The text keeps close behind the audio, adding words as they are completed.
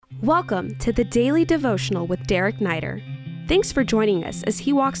Welcome to the Daily Devotional with Derek Niter. Thanks for joining us as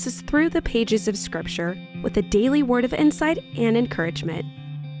he walks us through the pages of Scripture with a daily word of insight and encouragement.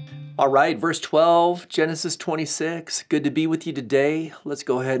 All right, verse 12, Genesis 26. Good to be with you today. Let's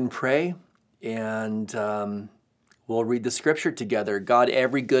go ahead and pray, and we'll read the Scripture together. God,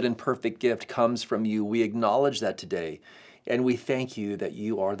 every good and perfect gift comes from you. We acknowledge that today, and we thank you that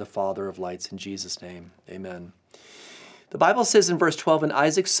you are the Father of lights. In Jesus' name, amen. The Bible says in verse 12, and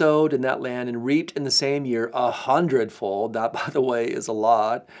Isaac sowed in that land and reaped in the same year 100-fold. That, by the way, is a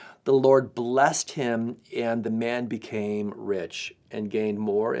lot. The Lord blessed him, and the man became rich and gained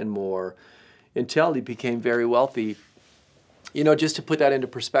more and more until he became very wealthy. You know, just to put that into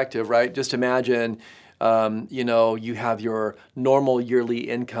perspective, right? Just imagine, you have your normal yearly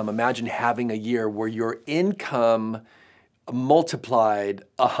income. Imagine having a year where your income multiplied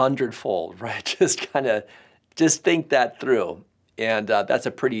 100-fold, right? Just think that through, and that's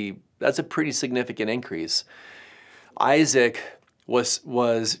a pretty significant increase. Isaac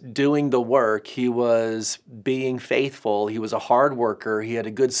was doing the work. He was being faithful. He was a hard worker. He had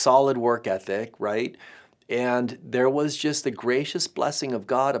a good, solid work ethic, right? And there was just the gracious blessing of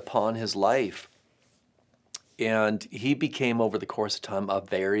God upon his life. And he became, over the course of time, a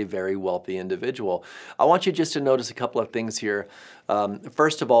very, very wealthy individual. I want you just to notice a couple of things here.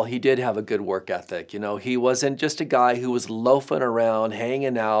 First of all, he did have a good work ethic. You know, he wasn't just a guy who was loafing around,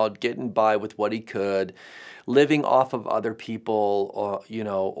 hanging out, getting by with what he could, living off of other people,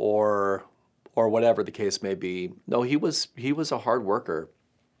 or whatever the case may be. No, he was a hard worker.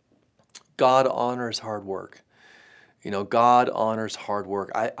 God honors hard work. God honors hard work.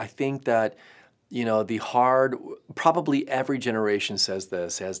 I think that probably every generation says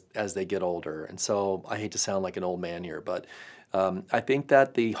this as they get older. And so I hate to sound like an old man here, but I think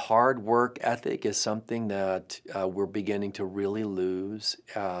that the hard work ethic is something that we're beginning to really lose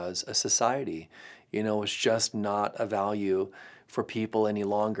as a society. It's just not a value for people any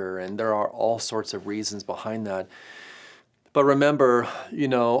longer. And there are all sorts of reasons behind that. But remember,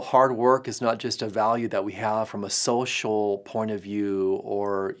 hard work is not just a value that we have from a social point of view,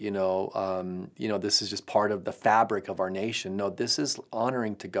 or this is just part of the fabric of our nation. No, this is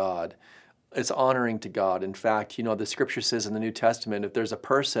honoring to God. It's honoring to God. In fact, the Scripture says in the New Testament, if there's a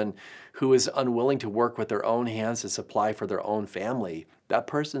person who is unwilling to work with their own hands to supply for their own family, that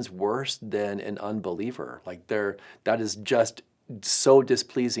person's worse than an unbeliever. That is just so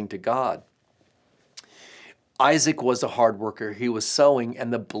displeasing to God. Isaac was a hard worker. He was sowing,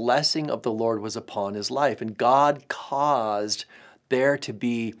 and the blessing of the Lord was upon his life. And God caused there to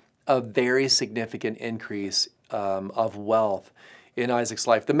be a very significant increase of wealth in Isaac's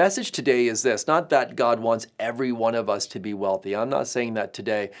life. The message today is this: not that God wants every one of us to be wealthy. I'm not saying that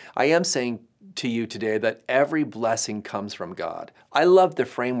today. I am saying to you today that every blessing comes from God. I love the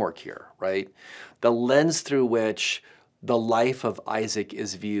framework here, right? The lens through which the life of Isaac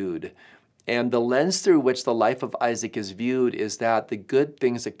is viewed. And the lens through which the life of Isaac is viewed is that the good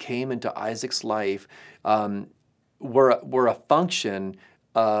things that came into Isaac's life were a function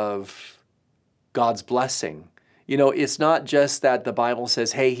of God's blessing. It's not just that the Bible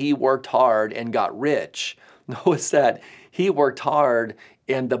says, hey, he worked hard and got rich. No, it's that he worked hard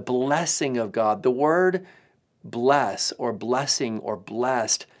and the blessing of God. The word bless or blessing or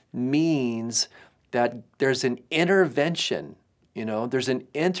blessed means that there's an intervention. There's an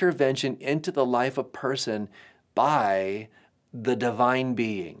intervention into the life of a person by the divine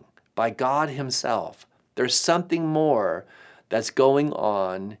being, by God himself. There's something more that's going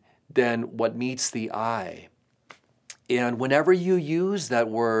on than what meets the eye. And whenever you use that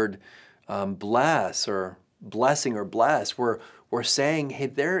word bless or blessing or bless, we're saying, hey,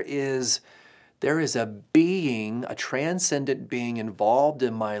 there is a being, a transcendent being involved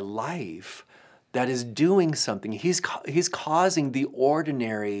in my life that is doing something. He's causing the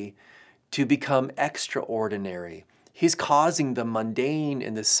ordinary to become extraordinary. He's causing the mundane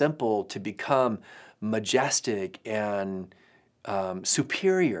and the simple to become majestic and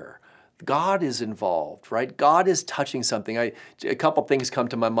superior. God is involved, right? God is touching something. A couple things come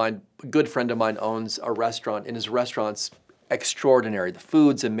to my mind. A good friend of mine owns a restaurant, and his restaurant's extraordinary. The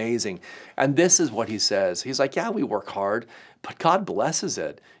food's amazing. And this is what he says. He's like, yeah, we work hard, but God blesses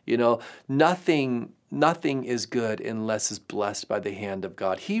it. Nothing is good unless it's blessed by the hand of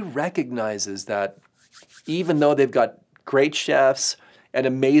God. He recognizes that even though they've got great chefs and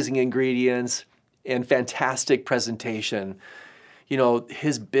amazing ingredients and fantastic presentation,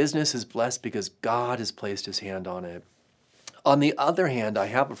 his business is blessed because God has placed his hand on it. On the other hand, I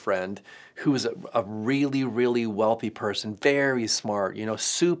have a friend who is a really, really wealthy person, very smart,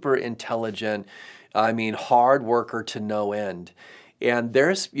 super intelligent, hard worker to no end. And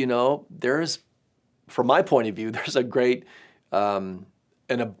there's, from my point of view, there's a great, an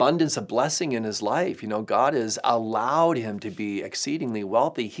abundance of blessing in his life. God has allowed him to be exceedingly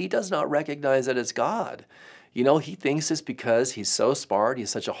wealthy. He does not recognize that it's God. He thinks it's because he's so smart, he's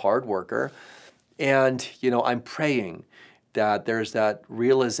such a hard worker. And, I'm praying that there's that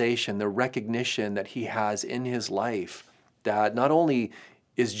realization, the recognition that he has in his life, that not only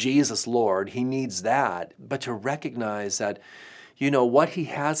is Jesus Lord, he needs that, but to recognize that, what he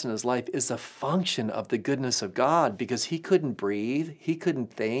has in his life is a function of the goodness of God, because he couldn't breathe, he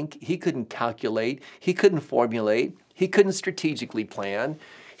couldn't think, he couldn't calculate, he couldn't formulate, he couldn't strategically plan,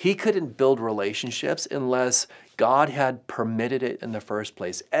 he couldn't build relationships unless God had permitted it in the first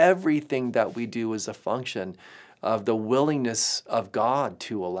place. Everything that we do is a function of the willingness of God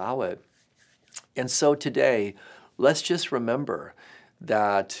to allow it. And so today, let's just remember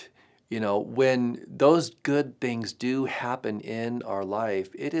that, when those good things do happen in our life,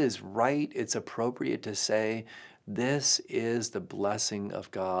 it is right, it's appropriate to say, this is the blessing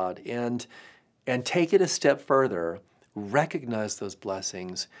of God. And take it a step further, recognize those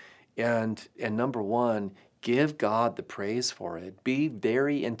blessings, and number one, give God the praise for it. Be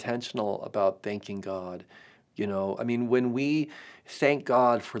very intentional about thanking God. When we thank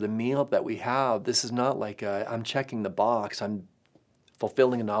God for the meal that we have, this is not like I'm checking the box, I'm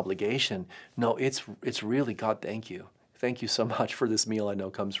fulfilling an obligation. No, it's really, God, thank you. Thank you so much for this meal I know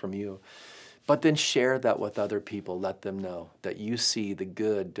comes from you. But then share that with other people. Let them know that you see the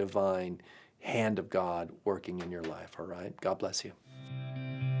good, divine hand of God working in your life, all right? God bless you.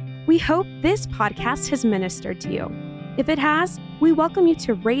 We hope this podcast has ministered to you. If it has, we welcome you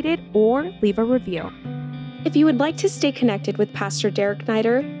to rate it or leave a review. If you would like to stay connected with Pastor Derek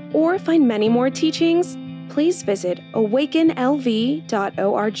Neider or find many more teachings, please visit awakenlv.org.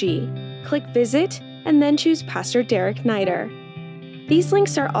 Click Visit and then choose Pastor Derek Neider. These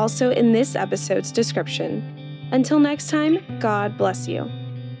links are also in this episode's description. Until next time, God bless you.